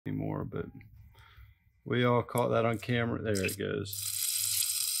anymore, but we all caught that on camera. There it goes.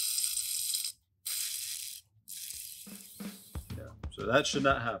 Yeah, so that should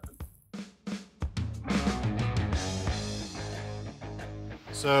not happen.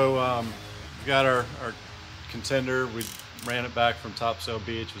 So we've got our Contender. We ran it back from Topsail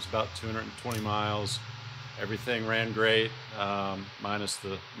Beach. It was about 220 miles. Everything ran great, minus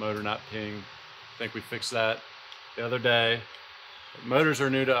the motor not peeing. I think we fixed that the other day. But motors are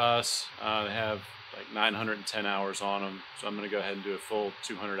new to us. They have like 910 hours on them, so I'm going to go ahead and do a full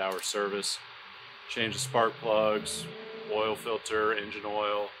 200-hour service. Change the spark plugs, oil filter, engine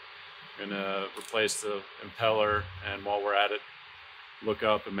oil. Going to replace the impeller, and while we're at it, look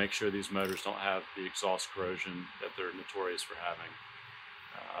up and make sure these motors don't have the exhaust corrosion that they're notorious for having.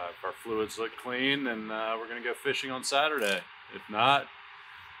 If our fluids look clean, then we're going to go fishing on Saturday. If not,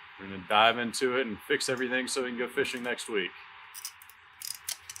 we're going to dive into it and fix everything so we can go fishing next week.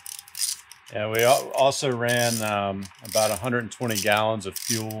 Yeah, we also ran about 120 gallons of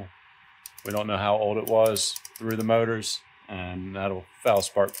fuel. We don't know how old it was through the motors, and that'll foul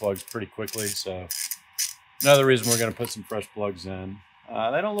spark plugs pretty quickly. So another reason we're going to put some fresh plugs in.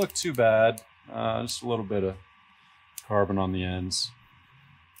 They don't look too bad, just a little bit of carbon on the ends.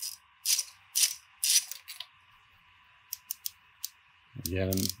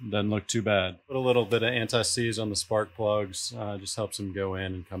 Again, doesn't look too bad. Put a little bit of anti-seize on the spark plugs, just helps them go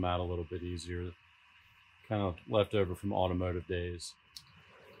in and come out a little bit easier. Kind of left over from automotive days.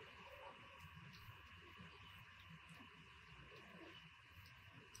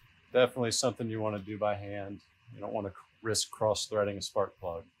 Definitely something you want to do by hand. You don't want to risk cross-threading a spark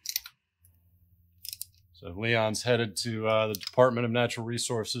plug. So Leon's headed to the Department of Natural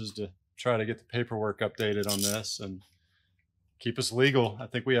Resources to try to get the paperwork updated on this and keep us legal. I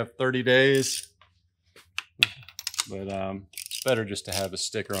think we have 30 days, but it's better just to have a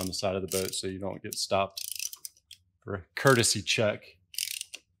sticker on the side of the boat so you don't get stopped for a courtesy check.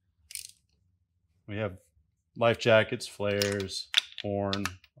 We have life jackets, flares, horn,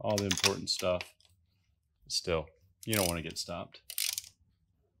 all the important stuff. Still, you don't want to get stopped.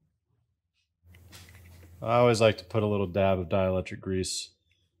 I always like to put a little dab of dielectric grease.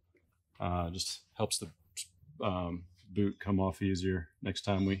 Just helps the boot come off easier next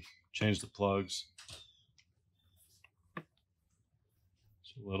time we change the plugs.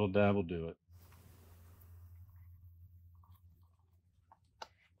 So a little dab will do it.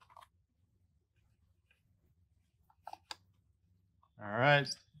 All right,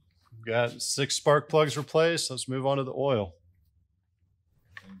 we've got 6 spark plugs replaced. Let's move on to the oil.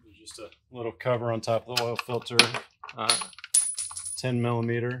 There's just a little cover on top of the oil filter, 10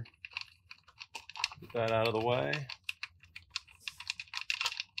 millimeter. Get that out of the way.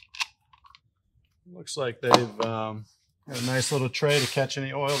 Looks like they've got a nice little tray to catch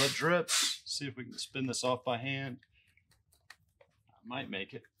any oil that drips. See if we can spin this off by hand. I might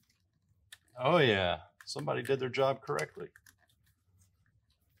make it. Oh yeah, somebody did their job correctly.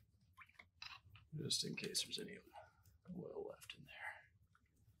 Just in case there's any oil left in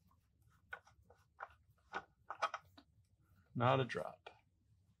there. Not a drop.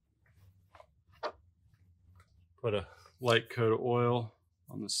 Put a light coat of oil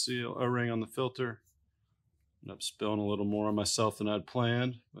on the seal, O-ring on the filter. Ended up spilling a little more on myself than I'd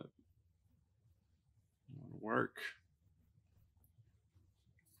planned, but it'll work.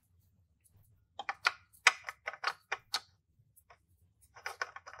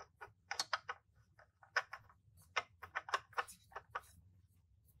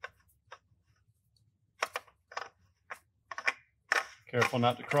 Careful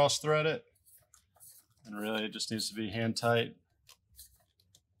not to cross thread it. And really it just needs to be hand tight.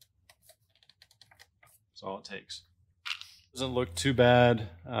 That's all it takes. Doesn't look too bad.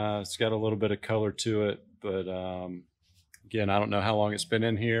 It's got a little bit of color to it, but again, I don't know how long it's been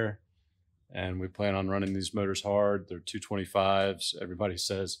in here, and we plan on running these motors hard. They're 225s. Everybody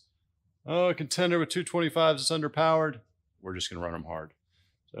says, oh, a Contender with 225s is underpowered. We're just gonna run them hard.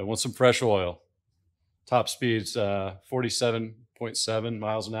 So I want some fresh oil. Top speed's 47.7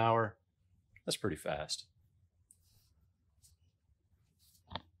 miles an hour. That's pretty fast.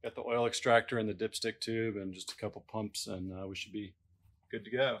 Got the oil extractor and the dipstick tube and just a couple pumps, and we should be good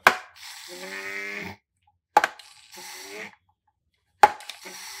to go.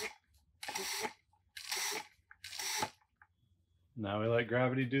 Now we let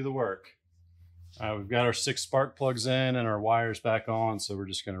gravity do the work. We've got our 6 spark plugs in and our wires back on, so we're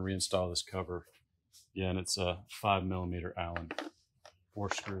just going to reinstall this cover. Again, it's a 5 millimeter Allen,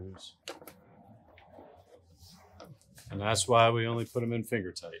 4 screws. And that's why we only put them in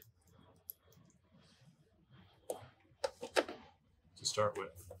finger tight to start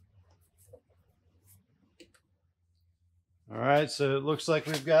with. All right, so it looks like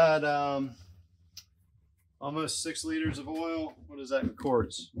we've got almost 6 liters of oil. What is that in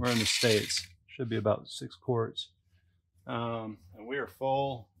quarts? We're in the States. Should be about 6 quarts. And we are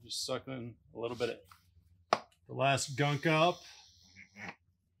full, just sucking a little bit of the last gunk up.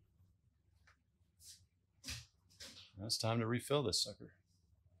 Now it's time to refill this sucker.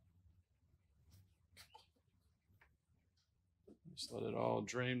 Just let it all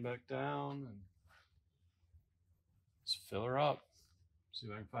drain back down and just fill her up. See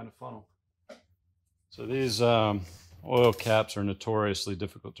if I can find a funnel. So these oil caps are notoriously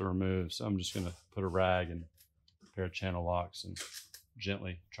difficult to remove, so I'm just going to put a rag and a pair of channel locks and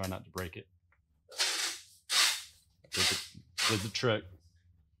gently try not to break it. Did the trick.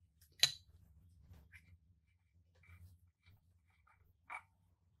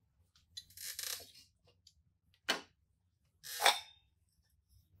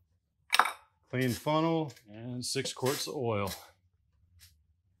 Clean funnel and 6 quarts of oil.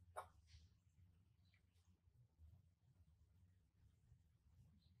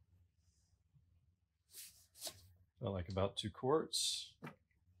 Felt like about 2 quarts.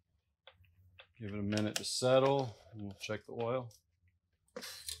 Give it a minute to settle and we'll check the oil.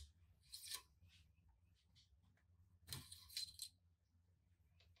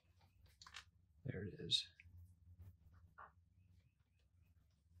 There it is.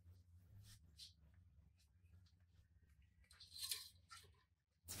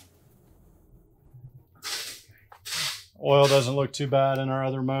 Oil doesn't look too bad in our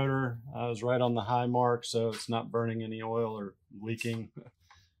other motor. I was right on the high mark, so it's not burning any oil or leaking.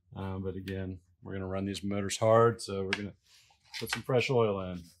 But again, we're going to run these motors hard, so we're going to put some fresh oil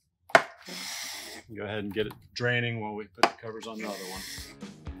in. Go ahead and get it draining while we put the covers on the other one.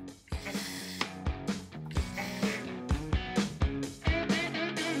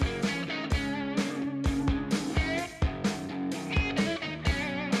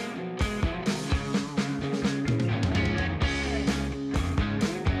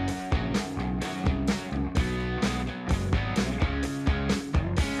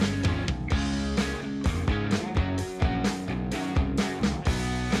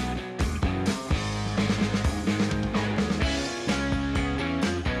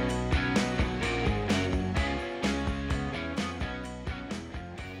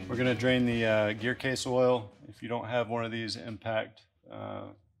 We're going to drain the gear case oil. If you don't have one of these impact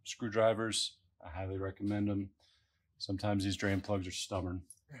screwdrivers, I highly recommend them. Sometimes these drain plugs are stubborn.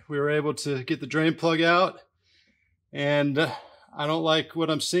 We were able to get the drain plug out, and I don't like what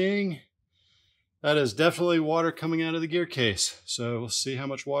I'm seeing. That is definitely water coming out of the gear case. So we'll see how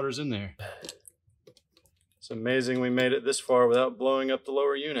much water is in there. It's amazing we made it this far without blowing up the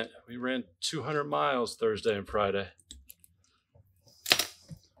lower unit. We ran 200 miles Thursday and Friday.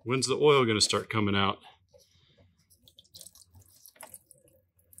 When's the oil going to start coming out?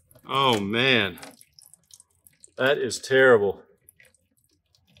 Oh man, that is terrible.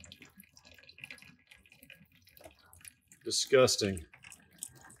 Disgusting.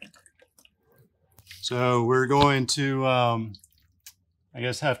 So we're going to, I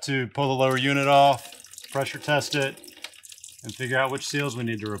guess, have to pull the lower unit off, pressure test it, and figure out which seals we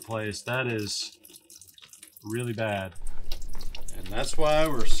need to replace. That is really bad. And that's why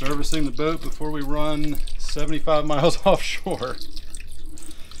we're servicing the boat before we run 75 miles offshore.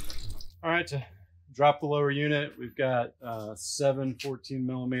 All right, to drop the lower unit, we've got 7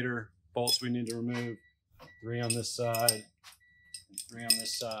 14mm bolts we need to remove. 3 on this side, and 3 on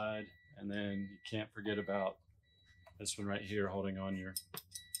this side. And then you can't forget about this one right here holding on your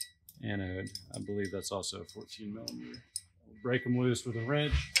anode. I believe that's also a 14mm. We'll break them loose with a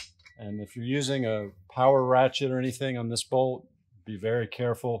wrench. And if you're using a power ratchet or anything on this bolt, be very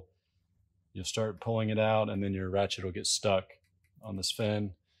careful. You'll start pulling it out and then your ratchet will get stuck on this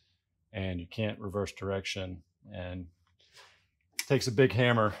fin and you can't reverse direction. And it takes a big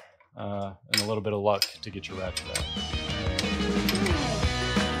hammer and a little bit of luck to get your ratchet out.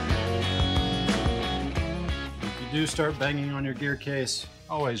 If you do start banging on your gear case,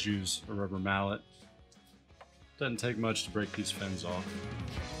 always use a rubber mallet. Doesn't take much to break these fins off.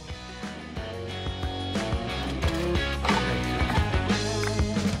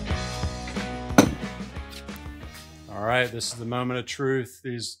 All right, this is the moment of truth.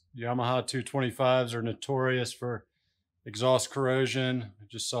 These Yamaha 225s are notorious for exhaust corrosion. I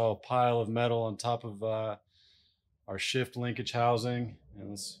just saw a pile of metal on top of our shift linkage housing. And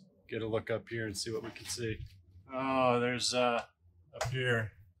let's get a look up here and see what we can see. Oh, there's up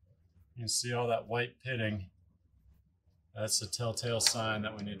here, you can see all that white pitting. That's a telltale sign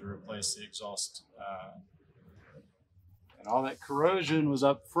that we need to replace the exhaust. And all that corrosion was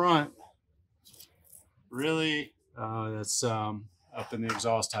up front. Really that's up in the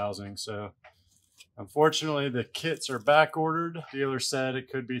exhaust housing. So unfortunately, the kits are back ordered. Dealer said it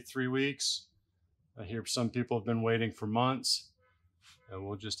could be 3 weeks. I hear some people have been waiting for months. And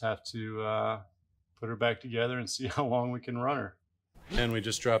we'll just have to put her back together and see how long we can run her. And we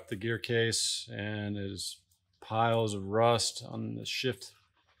just dropped the gear case, and there's piles of rust on the shift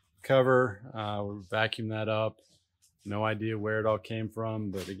cover. We vacuumed that up. No idea where it all came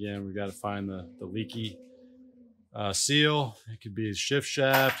from, but again, we've got to find the leaky seal. It could be the shift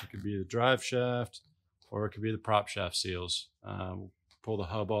shaft, it could be the drive shaft, or it could be the prop shaft seals. We'll pull the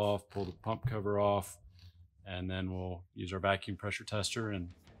hub off, pull the pump cover off, and then we'll use our vacuum pressure tester and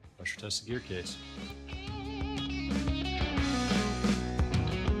pressure test the gear case.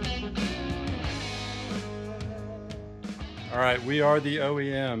 All right, we are the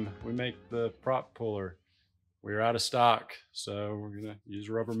OEM. We make the prop puller. We're out of stock, so we're gonna use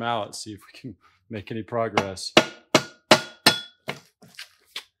a rubber mallet, see if we can make any progress.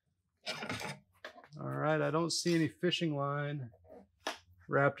 All right, I don't see any fishing line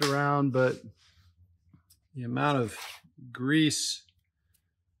wrapped around, but the amount of grease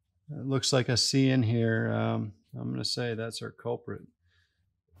it looks like I see in here, I'm gonna say that's our culprit.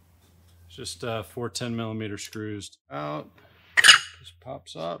 It's just 4 10mm screws out, just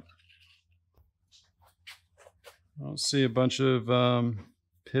pops up. I don't see a bunch of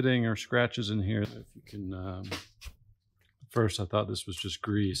pitting or scratches in here. If you can, first I thought this was just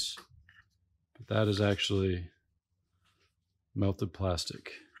grease, but that is actually melted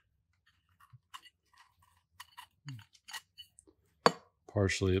plastic.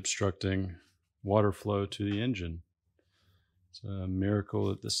 Partially obstructing water flow to the engine. It's a miracle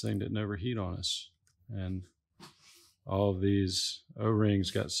that this thing didn't overheat on us. And all of these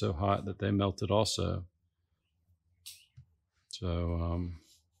O-rings got so hot that they melted also. So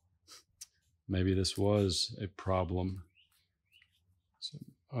maybe this was a problem. So,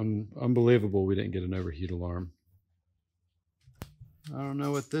 unbelievable we didn't get an overheat alarm. I don't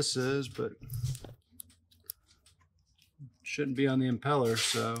know what this is, but shouldn't be on the impeller,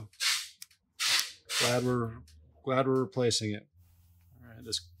 so glad we're replacing it. All right,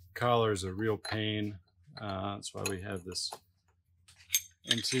 this collar is a real pain. That's why we have this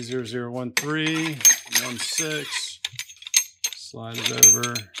MT0013 16. Slide it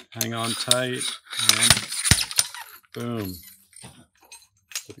over, hang on tight, and boom.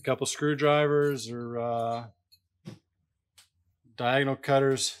 With a couple screwdrivers or diagonal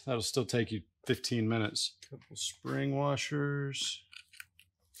cutters, that'll still take you 15 minutes. Couple spring washers.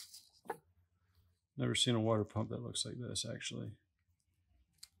 Never seen a water pump that looks like this, actually.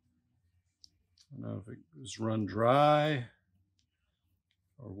 I don't know if it was run dry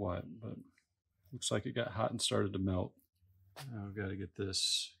or what, but looks like it got hot and started to melt. Now I've got to get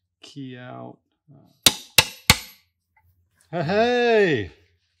this key out. Hey!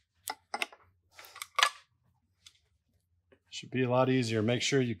 Should be a lot easier. Make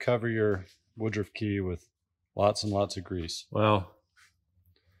sure you cover your Woodruff key with lots and lots of grease. Well,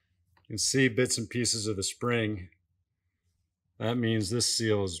 you can see bits and pieces of the spring. That means this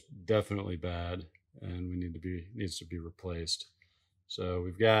seal is definitely bad and needs to be replaced. So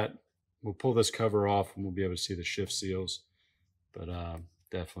we'll pull this cover off and we'll be able to see the shift seals, but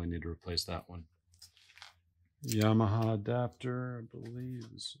definitely need to replace that one. Yamaha adapter, I believe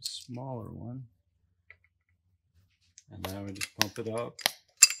is a smaller one. And now we just pump it up.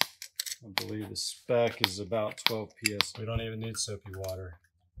 I believe the spec is about 12 PS. We don't even need soapy water.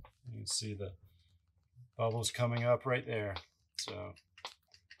 You can see the bubbles coming up right there. So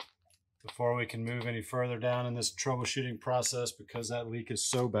before we can move any further down in this troubleshooting process, because that leak is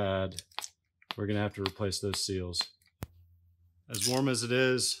so bad, we're gonna have to replace those seals. As warm as it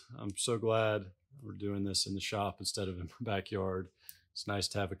is, I'm so glad we're doing this in the shop instead of in my backyard. It's nice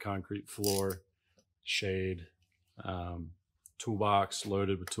to have a concrete floor, shade, toolbox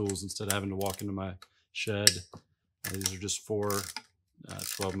loaded with tools instead of having to walk into my shed. These are just 4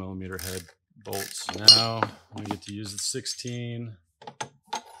 12mm head bolts. Now I get to use the 16.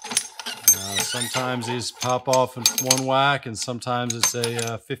 Sometimes these pop off in one whack, and sometimes it's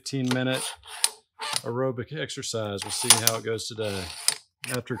a 15-minute aerobic exercise. We'll see how it goes today.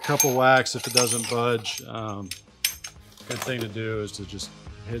 After a couple whacks, if it doesn't budge, good thing to do is to just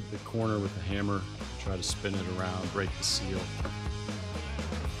hit the corner with a hammer, try to spin it around, break the seal.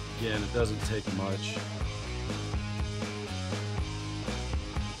 Again, it doesn't take much.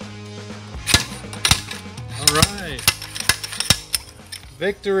 All right,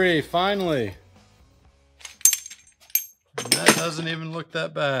 victory, finally. And that doesn't even look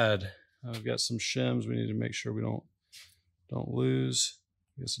that bad. I've got some shims we need to make sure we don't lose.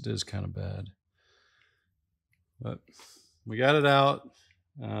 I guess it is kind of bad. But we got it out.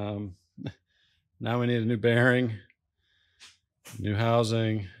 Now we need a new bearing, new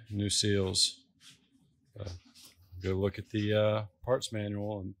housing, new seals. Go look at the parts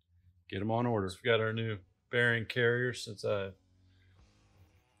manual and get them on order. So we got our new bearing carrier since I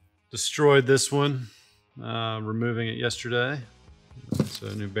destroyed this one, removing it yesterday. So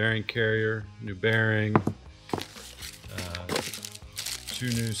new bearing carrier, new bearing, 2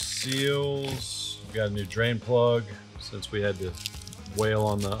 new seals. We got a new drain plug since we had to wail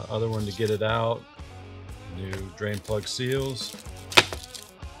on the other one to get it out. New drain plug seals.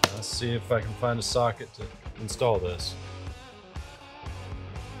 Let's see if I can find a socket to install this.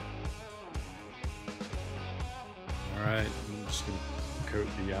 All right, I'm just gonna coat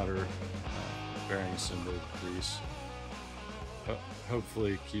the outer bearing assembly with grease.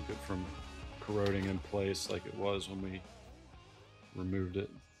 Hopefully keep it from corroding in place like it was when we removed it.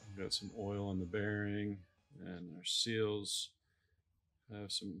 We've got some oil on the bearing and our seals. I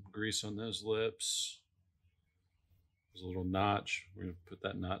have some grease on those lips. There's a little notch. We're going to put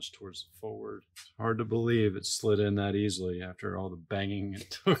that notch towards the forward. It's hard to believe it slid in that easily after all the banging it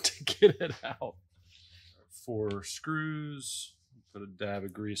took to get it out. 4 screws. Put a dab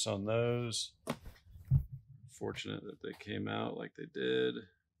of grease on those. Fortunate that they came out like they did.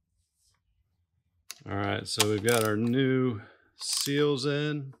 All right, so we've got our new seals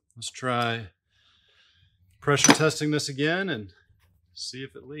in. Let's try pressure testing this again and see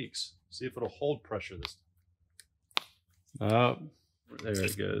if it leaks. See if it'll hold pressure this time. Oh, there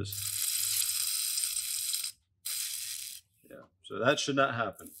it goes. Yeah, so that should not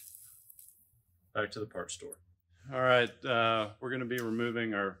happen. Back to the parts store. All right, we're going to be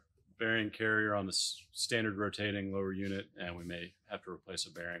removing our bearing carrier on the standard rotating lower unit, and we may have to replace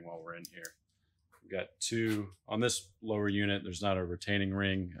a bearing while we're in here. We've got 2 on this lower unit. There's not a retaining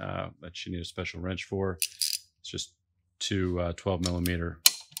ring that you need a special wrench for. It's just 2 12 millimeter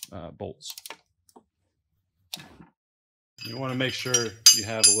bolts. You want to make sure you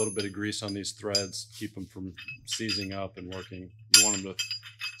have a little bit of grease on these threads, keep them from seizing up and working. You want them to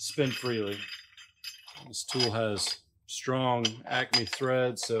spin freely. This tool has strong Acme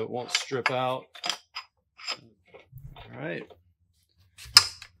thread, so it won't strip out. All right.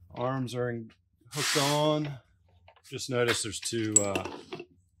 Arms are hooked on. Just notice there's 2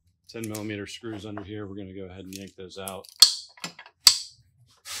 10 millimeter screws under here. We're going to go ahead and yank those out.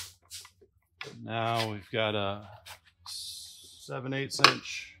 Now we've got a 7/8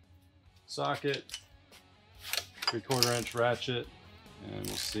 inch socket, 3/4 inch ratchet, and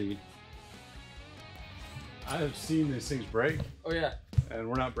we'll see. I have seen these things break. Oh yeah. And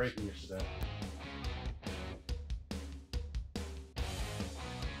we're not breaking it today.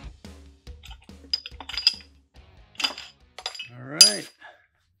 All right.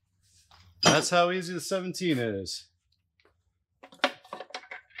 That's how easy the 17 is.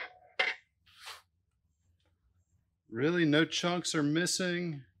 Really, no chunks are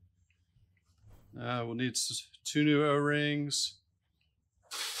missing. We'll need 2 new O-rings.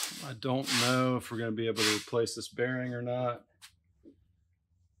 I don't know if we're going to be able to replace this bearing or not.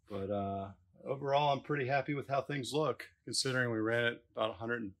 But overall, I'm pretty happy with how things look, considering we ran it about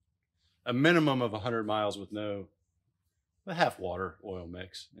a minimum of 100 miles with a half water oil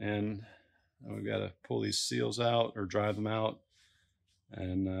mix. And we've got to pull these seals out or drive them out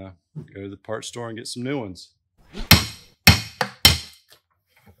and go to the parts store and get some new ones.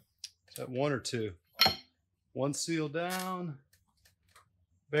 Is that 1 or 2? 1 seal down,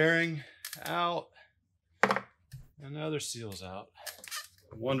 bearing out, and the other seal's out.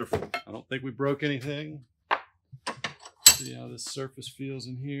 Wonderful. I don't think we broke anything. See how this surface feels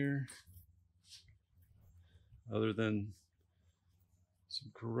in here. Other than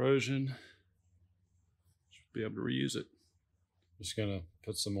some corrosion, should be able to reuse it. Just gonna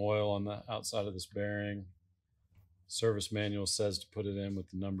put some oil on the outside of this bearing. Service manual says to put it in with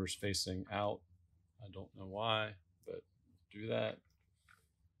the numbers facing out. I don't know why, but do that.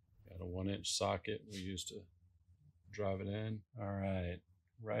 Got a 1 inch socket we use to drive it in. All right,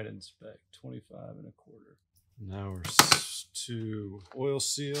 right in spec, 25 1/4. Now we're 2 oil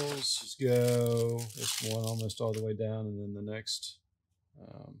seals. Let's go. This one almost all the way down, and then the next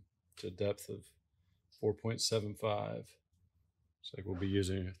to a depth of 4.75. Looks like we'll be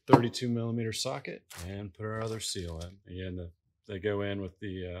using a 32 millimeter socket and put our other seal in. Again, they go in with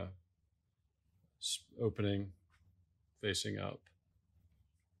the opening facing up.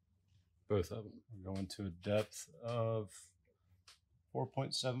 Both of them. We're going to a depth of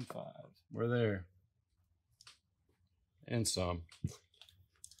 4.75. We're there. And some.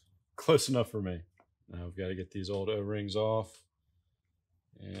 Close enough for me. Now we've got to get these old O-rings off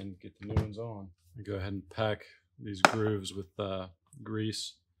and get the new ones on. I'll go ahead and pack these grooves with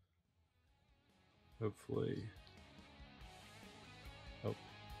grease. Hopefully help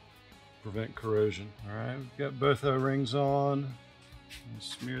prevent corrosion. All right, we've got both O-rings on.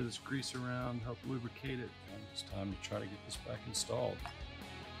 Smear this grease around, help lubricate it, and it's time to try to get this back installed.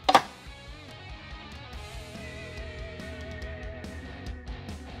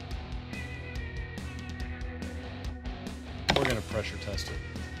 We're going to pressure test it.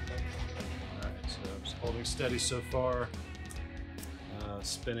 All right, so it's holding steady so far.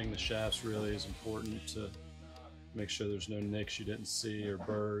 Spinning the shafts really is important to make sure there's no nicks you didn't see or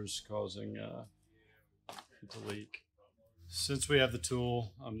burrs causing it to leak. Since we have the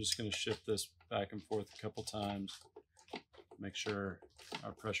tool, I'm just going to shift this back and forth a couple times. Make sure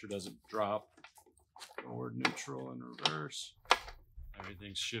our pressure doesn't drop. Forward, neutral, and reverse.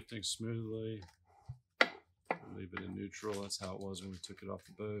 Everything's shifting smoothly. Leave it in neutral. That's how it was when we took it off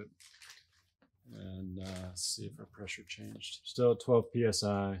the boat. And see if our pressure changed. Still at 12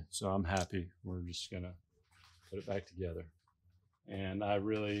 psi, so I'm happy. We're just gonna put it back together. And I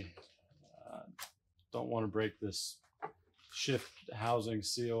really don't want to break this shift housing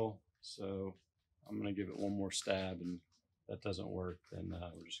seal, so I'm gonna give it one more stab, and if that doesn't work, then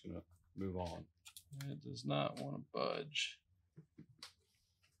we're just gonna move on. It does not want to budge.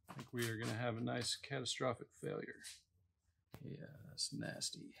 I think we are gonna have a nice catastrophic failure. Yeah, that's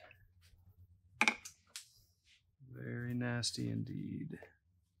nasty. Very nasty indeed.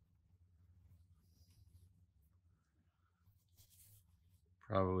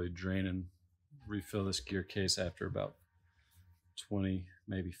 Probably drain and refill this gear case after about 20,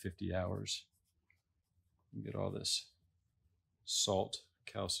 maybe 50 hours. And get all this salt,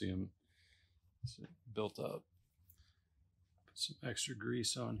 calcium built up. Put some extra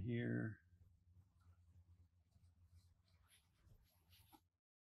grease on here.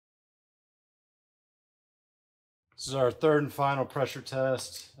 This is our third and final pressure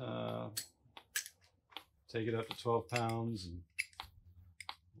test. Take it up to 12 pounds and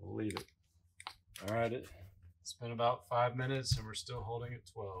we'll leave it. All right, it's been about 5 minutes and we're still holding at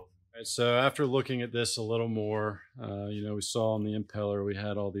 12. All right, so after looking at this a little more, you know, we saw on the impeller we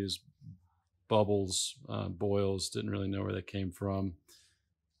had all these bubbles, boils, didn't really know where they came from.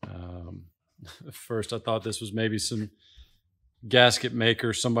 At first I thought this was maybe some gasket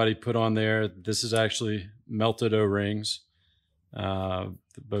maker somebody put on there. This is actually melted O-rings.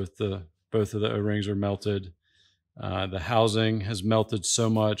 Both of the O-rings are melted. The housing has melted so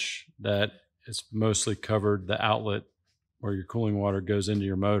much that it's mostly covered the outlet where your cooling water goes into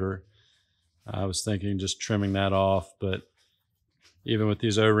your motor. I was thinking just trimming that off, but even with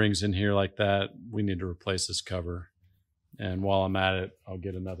these O-rings in here like that, we need to replace this cover. And while I'm at it, I'll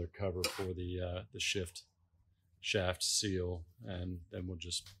get another cover for the shaft seal, and then we'll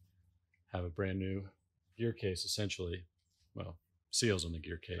just have a brand new gear case, essentially. Well, seals on the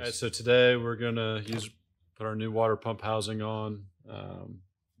gear case. All right, so today we're gonna put our new water pump housing on,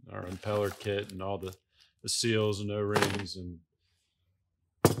 our impeller kit, and all the seals and O-rings and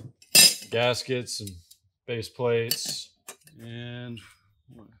gaskets and base plates. And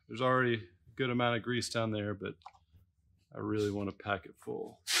there's already a good amount of grease down there, but I really want to pack it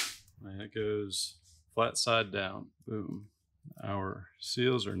full. And it goes flat side down. Boom. Our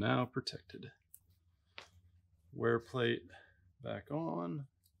seals are now protected. Wear plate back on.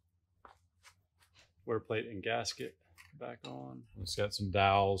 Wear plate and gasket back on. It's got some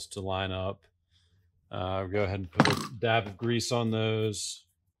dowels to line up. Go ahead and put a dab of grease on those.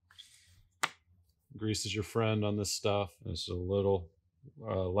 Grease is your friend on this stuff. There's a little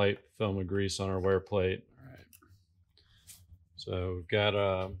light film of grease on our wear plate. All right. So we've got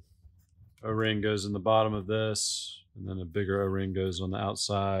O-ring goes in the bottom of this, and then a bigger O-ring goes on the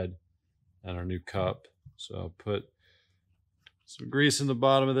outside, and our new cup. So I'll put some grease in the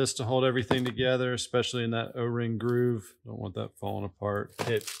bottom of this to hold everything together, especially in that O-ring groove. Don't want that falling apart.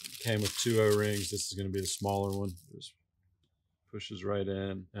 It came with 2 O-rings. This is going to be the smaller one. Just pushes right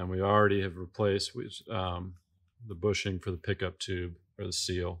in. And we already have replaced the bushing for the pickup tube, or the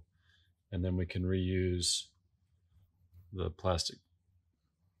seal. And then we can reuse the plastic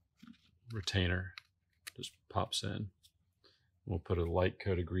retainer. Just pops in. We'll put a light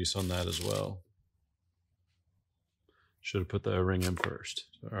coat of grease on that as well. Should have put the O-ring in first.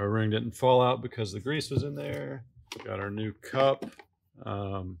 So our O-ring didn't fall out because the grease was in there. Got our new cup.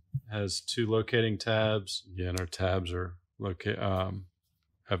 Has 2 locating tabs. Again, our tabs are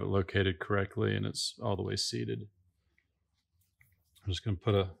have it located correctly, and it's all the way seated. I'm just going to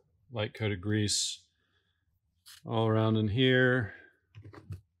put a light coat of grease all around in here.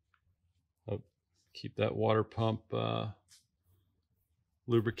 Keep that water pump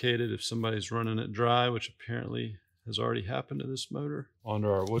lubricated if somebody's running it dry, which apparently has already happened to this motor. Onto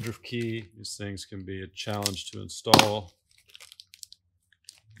our Woodruff key. These things can be a challenge to install.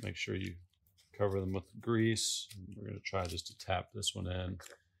 Make sure you cover them with grease. We're going to try just to tap this one in.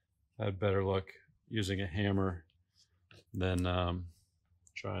 I had better luck using a hammer than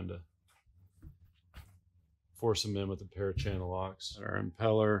trying to force them in with a pair of channel locks. Our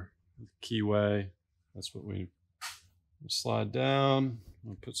impeller, keyway, that's what we slide down.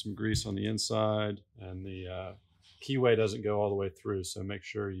 We'll put some grease on the inside, and the keyway doesn't go all the way through, so make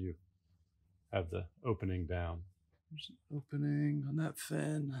sure you have the opening down. There's an opening on that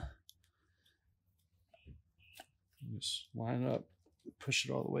fin. Just line it up, push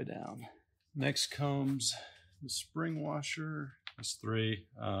it all the way down. Next comes the spring washer. There's three.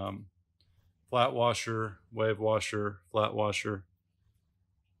 Flat washer, wave washer, flat washer,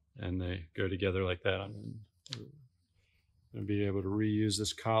 and they go together like that. I'm going to be able to reuse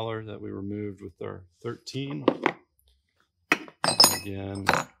this collar that we removed with our 13. Again,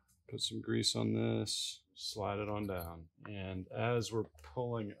 put some grease on this, slide it on down. And as we're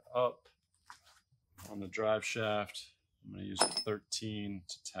pulling up on the drive shaft, I'm going to use the 13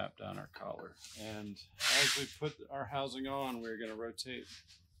 to tap down our collar. And as we put our housing on, we're going to rotate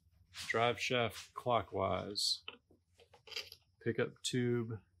drive shaft clockwise. Pickup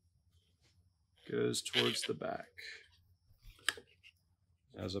tube goes towards the back.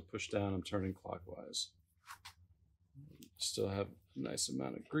 As I push down, I'm turning clockwise. Still have a nice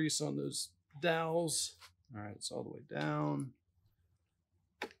amount of grease on those dowels. All right, it's all the way down.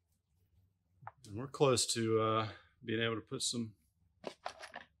 And we're close to being able to put some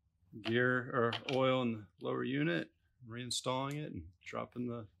gear or oil in the lower unit, reinstalling it and dropping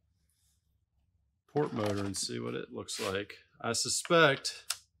the port motor and see what it looks like. I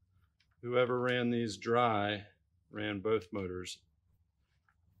suspect whoever ran these dry ran both motors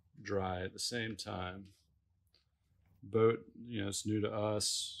dry at the same time. Boat, you know, it's new to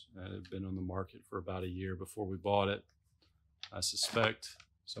us. It had been on the market for about a year before we bought it. I suspect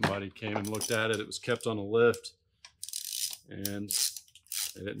somebody came and looked at it. It was kept on a lift, and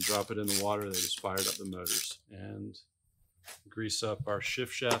they didn't drop it in the water. They just fired up the motors and grease up our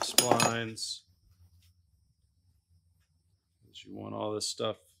shift shaft splines. You want all this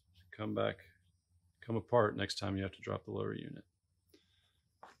stuff to come apart next time you have to drop the lower unit.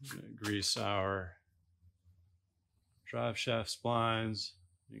 I'm going to grease our drive shaft splines.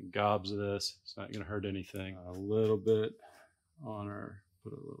 Gobs of this. It's not going to hurt anything. A little bit on our,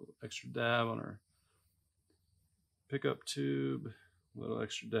 put a little extra dab on our pickup tube. A little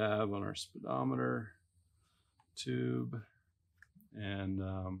extra dab on our speedometer tube. And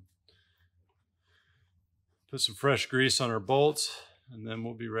put some fresh grease on our bolts, and then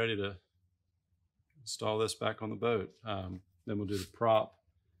we'll be ready to install this back on the boat. Then we'll do the prop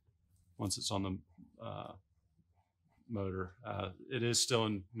once it's on the motor. It is still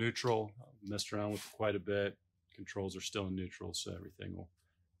in neutral. I've messed around with it quite a bit. Controls are still in neutral, so everything will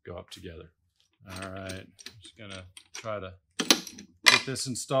go up together. All right, just gonna try to get this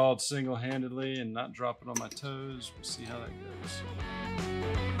installed single-handedly and not drop it on my toes. We'll see how that goes.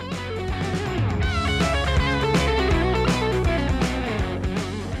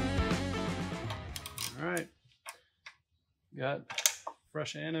 All right, got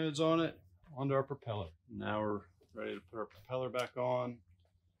fresh anodes on it, onto our propeller. Now we're ready to put our propeller back on.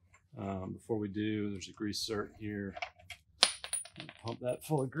 Before we do, there's a grease zert here. Pump that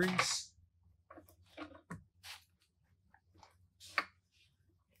full of grease.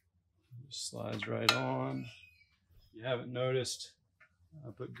 Just slides right on. If you haven't noticed, I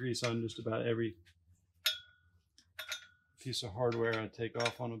put grease on just about every piece of hardware I take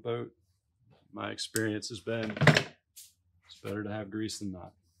off on a boat. My experience has been it's better to have grease than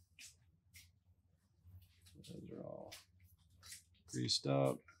not. Those are all greased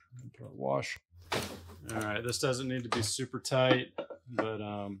up. Put our wash. All right, this doesn't need to be super tight, but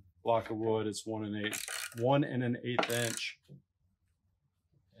block of wood is 1 1/8 inch,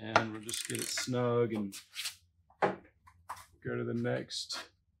 and we'll just get it snug and go to the next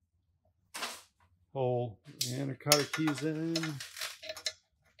hole. And our cutter keys in.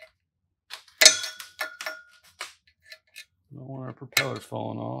 Don't want our propeller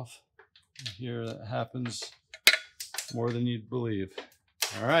falling off. Here that happens more than you'd believe.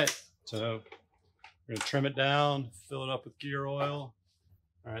 All right, so we're gonna trim it down, fill it up with gear oil.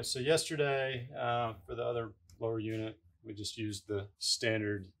 All right, so yesterday for the other lower unit, we just used the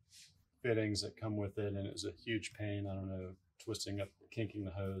standard fittings that come with it, and it was a huge pain. I don't know, twisting up, kinking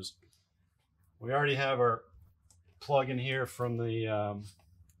the hose. We already have our plug in here from the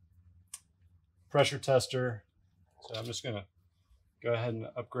pressure tester. So I'm just gonna go ahead and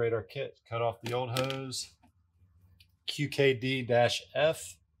upgrade our kit. Cut off the old hose,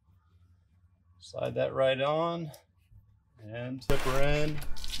 QKD-F. Slide that right on and tip her in.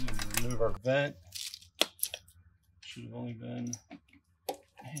 Remove our vent. Should have only been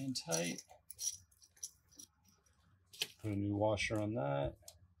hand tight. Put a new washer on that.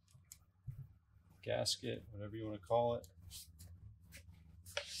 Gasket, whatever you want to call it.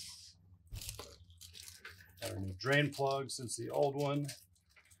 Got our new drain plug since the old one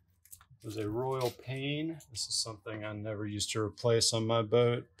was a royal pain. This is something I never used to replace on my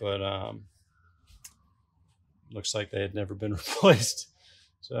boat, but looks like they had never been replaced.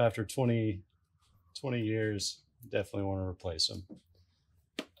 So after 20 years, definitely want to replace them.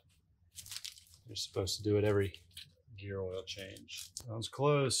 You're supposed to do it every gear oil change. Sounds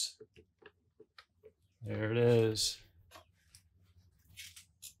close. There it is.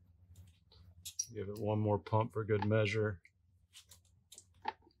 Give it one more pump for good measure.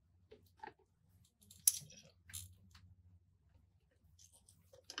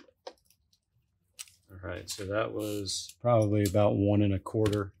 All right, so that was probably about 1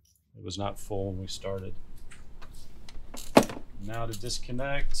 1/4. It was not full when we started. Now to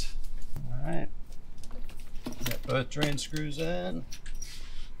disconnect. All right, got both drain screws in.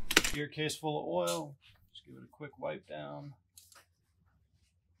 Gear case full of oil. Just give it a quick wipe down.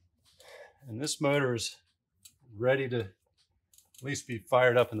 And this motor is ready to at least be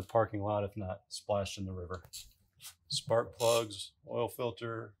fired up in the parking lot, if not splashed in the river. Spark plugs, oil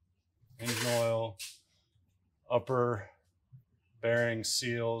filter, engine oil, upper bearing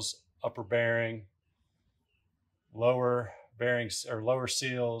seals, upper bearing, lower bearings or lower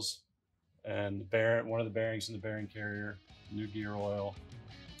seals, and one of the bearings in the bearing carrier, new gear oil,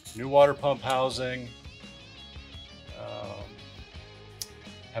 new water pump housing.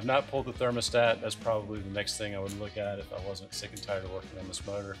 Have not pulled the thermostat. That's probably the next thing I would look at if I wasn't sick and tired of working on this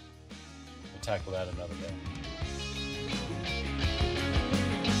motor. We'll tackle that another day.